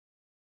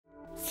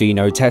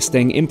FeNO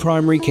testing in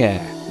primary care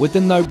with the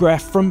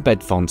NObreath from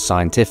Bedfont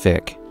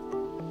Scientific.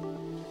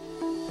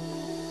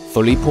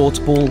 Fully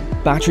portable,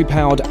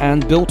 battery-powered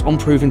and built on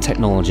proven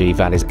technology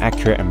that is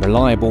accurate and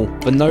reliable,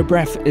 the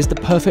NObreath is the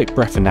perfect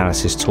breath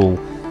analysis tool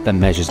that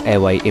measures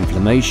airway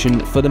inflammation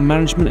for the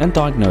management and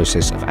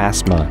diagnosis of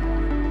asthma.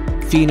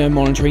 FeNO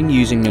monitoring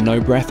using the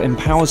NObreath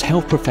empowers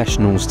health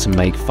professionals to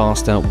make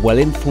faster,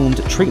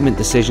 well-informed treatment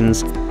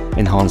decisions,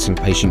 enhancing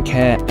patient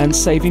care and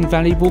saving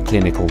valuable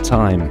clinical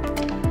time.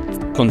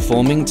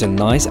 Conforming to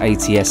NICE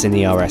ATS and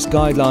ERS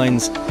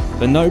guidelines,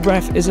 the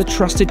NObreath is a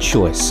trusted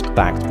choice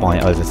backed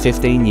by over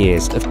 15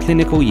 years of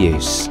clinical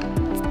use.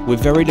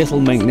 With very little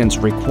maintenance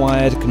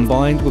required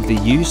combined with the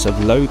use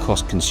of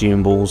low-cost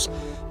consumables,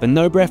 the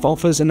NObreath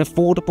offers an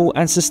affordable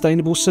and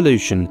sustainable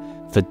solution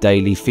for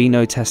daily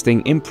FeNO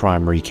testing in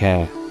primary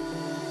care.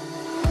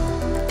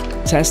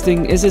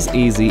 Testing is as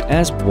easy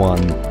as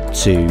 1,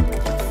 2,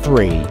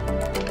 3.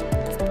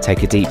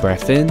 Take a deep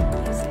breath in,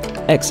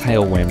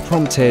 exhale when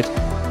prompted,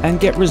 and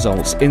get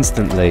results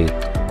instantly.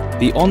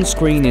 The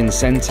on-screen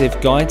incentive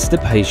guides the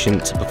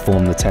patient to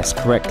perform the test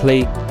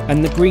correctly,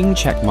 and the green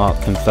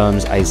checkmark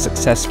confirms a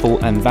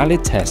successful and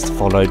valid test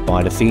followed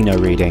by the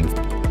FeNO reading.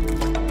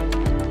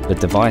 The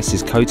device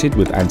is coated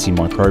with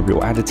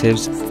antimicrobial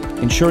additives,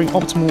 ensuring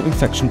optimal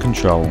infection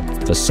control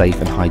for safe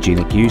and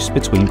hygienic use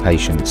between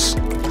patients.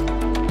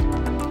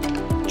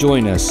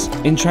 Join us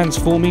in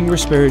transforming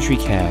respiratory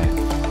care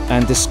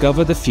and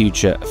discover the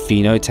future of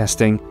FeNO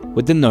testing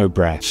with the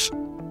NObreath.